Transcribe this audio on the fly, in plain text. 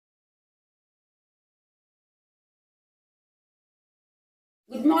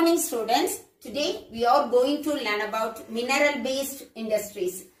Good morning students. Today we are going to learn about mineral based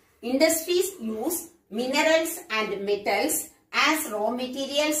industries. Industries use minerals and metals as raw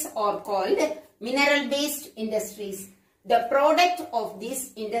materials are called mineral based industries. The product of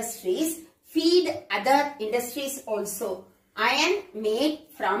these industries feed other industries also. Iron made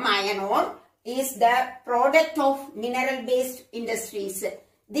from iron ore is the product of mineral based industries.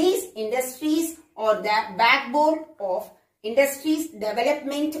 These industries are the backbone of industries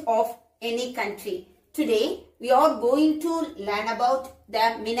development of any country. Today we are going to learn about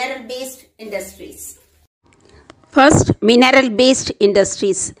the mineral based industries. First, mineral based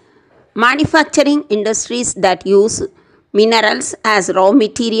industries. Manufacturing industries that use minerals as raw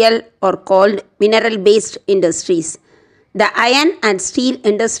material are called mineral based industries. The iron and steel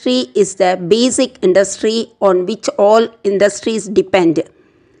industry is the basic industry on which all industries depend.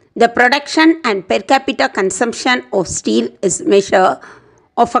 The production and per capita consumption of steel is measure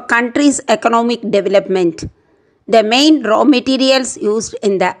of a country's economic development. The main raw materials used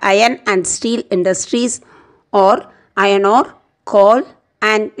in the iron and steel industries are iron ore, coal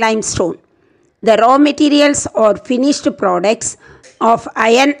and limestone. The raw materials or finished products of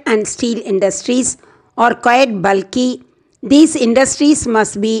iron and steel industries are quite bulky. These industries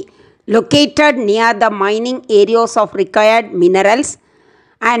must be located near the mining areas of required minerals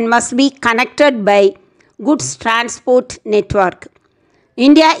and must be connected by goods transport network.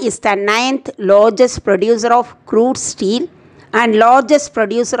 India is the 9th largest producer of crude steel and largest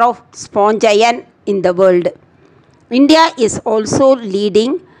producer of sponge iron in the world. India is also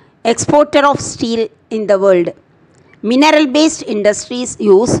leading exporter of steel in the world. Mineral based industries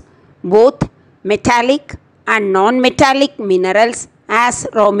use both metallic and non-metallic minerals as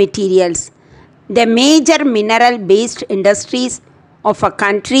raw materials. The major mineral based industries of a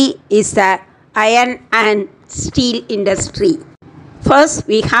country is the iron and steel industry. First,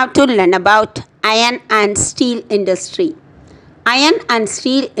 we have to learn about iron and steel industry. Iron and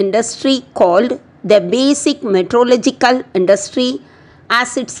steel industry called the basic metallurgical industry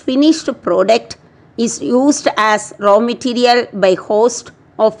as its finished product is used as raw material by host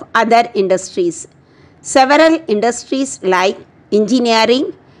of other industries. Several industries like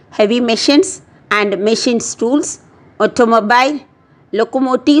engineering, heavy machines and machine tools, automobile,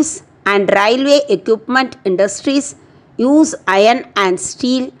 locomotives and railway equipment industries use iron and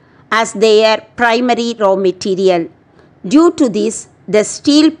steel as their primary raw material. Due to this, the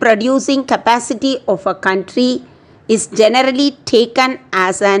steel producing capacity of a country is generally taken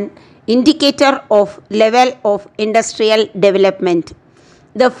as an indicator of level of industrial development.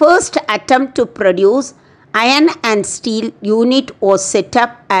 The first attempt to produce iron and steel unit was set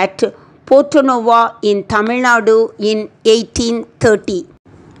up at Porto Novo in Tamil Nadu in 1830.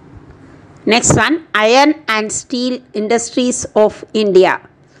 Next one, iron and steel industries of India.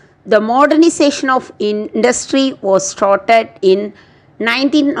 The modernization of industry was started in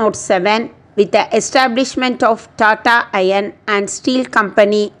 1907 with the establishment of Tata Iron and Steel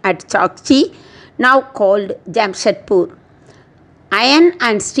Company at Chakchi, now called Jamshedpur. Iron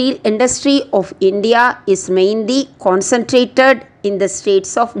and steel industry of India is mainly concentrated in the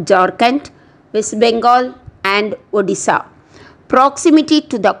states of Jharkhand, West Bengal and Odisha. Proximity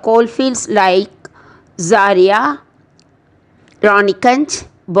to the coalfields like Zaria, Raniganj,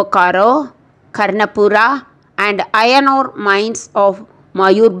 Bokaro, Karnapura and iron ore mines of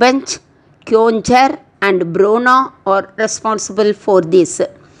Mayurbhanj, Kionjhar and Brono are responsible for this.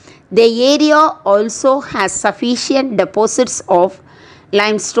 The area also has sufficient deposits of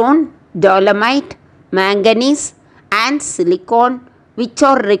limestone, dolomite, manganese and silicon which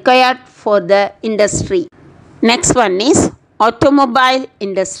are required for the industry. Next one is automobile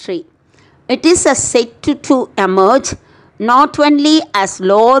industry. It is set to emerge not only as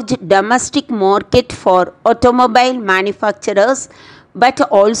large domestic market for automobile manufacturers but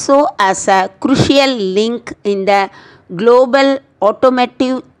also as a crucial link in the global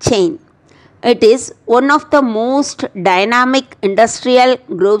automotive chain. It is one of the most dynamic industrial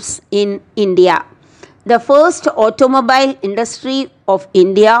groups in India. The first automobile industry of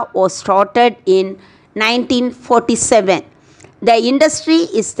India was started in 1947. The industry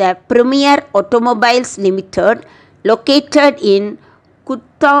is the Premier Automobiles Limited located in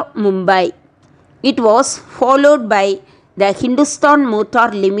Kutta, Mumbai. It was followed by the Hindustan Motor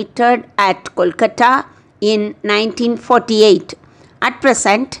Limited at Kolkata in 1948. At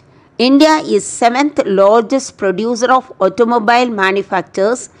present, India is 7th largest producer of automobile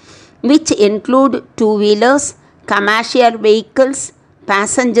manufacturers which include two-wheelers, commercial vehicles,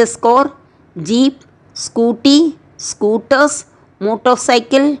 passenger car, jeep, scooty, scooters,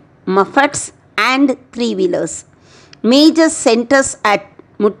 motorcycle, mopeds and three-wheelers. Major centers at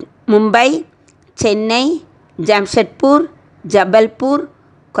Mumbai, Chennai, Jamshedpur, Jabalpur,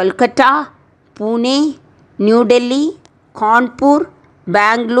 Kolkata, Pune, New Delhi, Kanpur,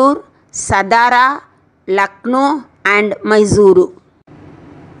 Bangalore, Sadara, Lucknow and Mysuru.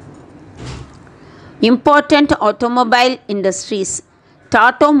 Important automobile industries: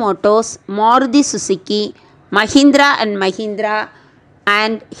 Tata Motors, Maruti Suzuki, Mahindra and Mahindra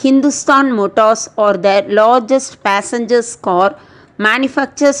and Hindustan Motors are the largest passenger car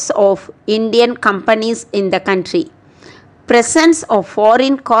manufacturers of Indian companies in the country. Presence of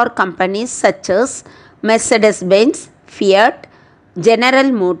foreign car companies such as Mercedes-Benz, Fiat,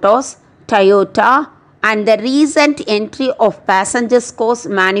 General Motors, Toyota, and the recent entry of passenger cars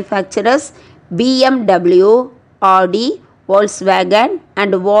manufacturers BMW, Audi, Volkswagen,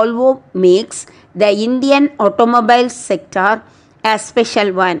 and Volvo makes the Indian automobile sector a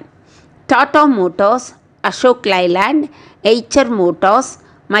special one. Tata Motors, Ashok Leyland, Eicher Motors,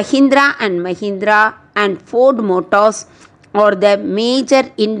 Mahindra and Mahindra, and Ford Motors are the major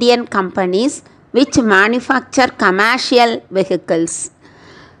Indian companies which manufacture commercial vehicles.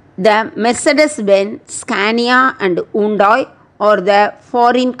 The Mercedes-Benz, Scania and Hyundai are the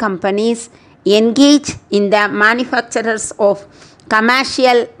foreign companies engaged in the manufacturers of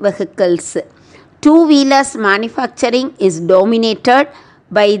commercial vehicles. Two-wheelers manufacturing is dominated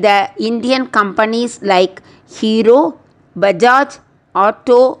by the Indian companies like Hero, Bajaj,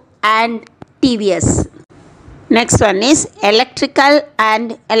 Auto and TVS. Next one is electrical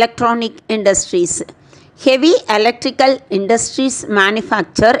and electronic industries. Heavy electrical industries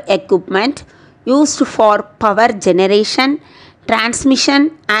manufacture equipment used for power generation,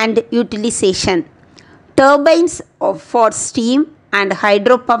 transmission and utilization. Turbines for steam and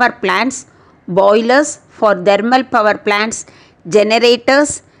hydropower plants, boilers for thermal power plants,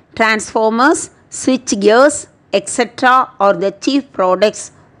 generators, transformers, switch gears, etc. are the chief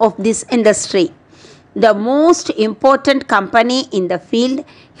products of this industry. The most important company in the field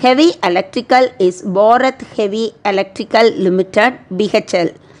heavy electrical is Bharat Heavy Electrical Limited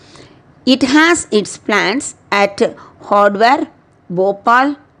 (BHEL). It has its plants at Hardware,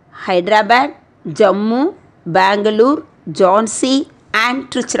 Bhopal, Hyderabad, Jammu, Bangalore, Jhansi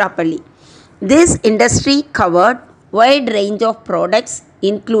and Tiruchirappalli. This industry covered wide range of products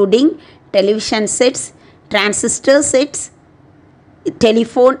including television sets, transistor sets,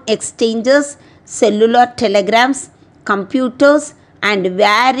 telephone exchangers, cellular telegrams, computers and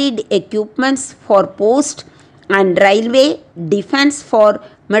varied equipments for post and railway, defense for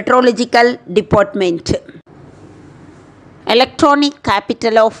meteorological department. Electronic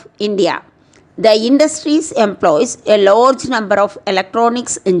capital of India. The industries employs a large number of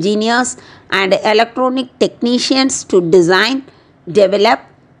electronics engineers and electronic technicians to design, develop,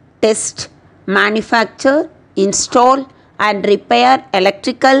 test, manufacture, install and repair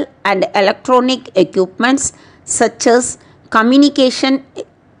electrical and electronic equipments such as communication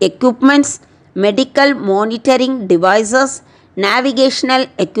equipments, medical monitoring devices, navigational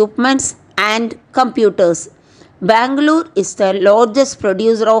equipments and computers. Bangalore is the largest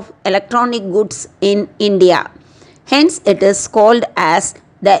producer of electronic goods in India. Hence, it is called as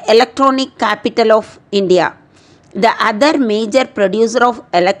the electronic capital of India. The other major producer of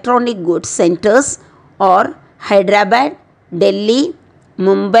electronic goods centers are Hyderabad, Delhi,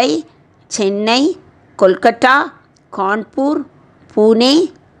 Mumbai, Chennai, Kolkata, Kanpur,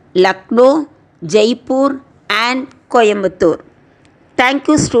 Pune, Lucknow, Jaipur and Coimbatore. Thank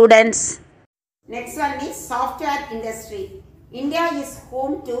you, students. Next one is software industry. India is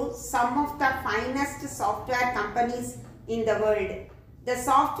home to some of the finest software companies in the world. The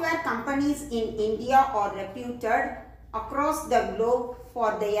software companies in India are reputed across the globe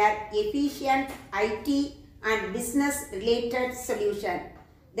for their efficient IT and business related solution.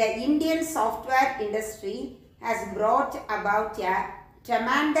 The Indian software industry has brought about a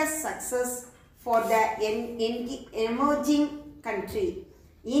tremendous success for the emerging country.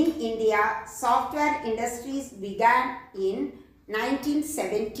 In India, software industries began in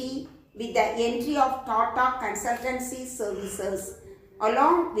 1970 with the entry of Tata Consultancy Services.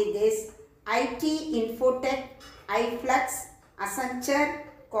 Along with this, IT Infotech, iFlux, Accenture,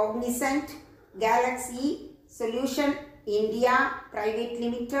 Cognizant, Galaxy Solution India Private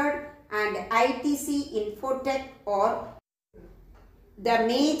Limited and ITC Infotech are the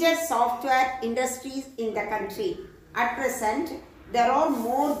major software industries in the country. At present, there are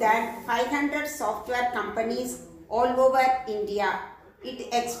more than 500 software companies all over India. It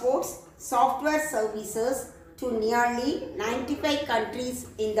exports software services to nearly 95 countries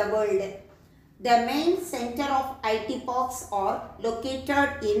in the world. The main center of IT parks are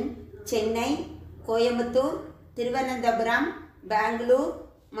located in Chennai, Coimbatore, Thiruvananthapuram, Bangalore,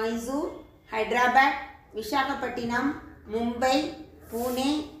 Mysore, Hyderabad, Visakhapatnam, Mumbai,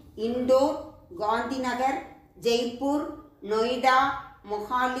 Pune, Indore, Gandhinagar, Jaipur, Noida,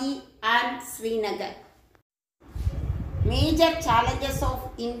 Mohali and Srinagar. Major challenges of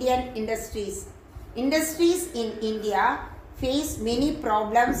Indian industries. Industries in India face many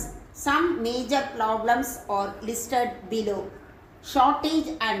problems. Some major problems are listed below.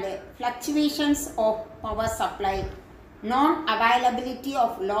 Shortage and fluctuations of power supply, non-availability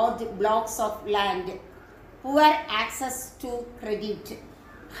of large blocks of land, poor access to credit,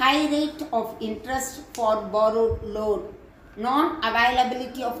 high rate of interest for borrowed loan,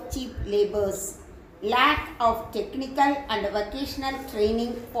 non-availability of cheap labours, lack of technical and vocational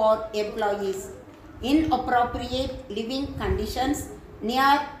training for employees, inappropriate living conditions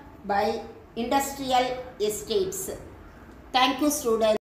nearby industrial estates. Thank you, students.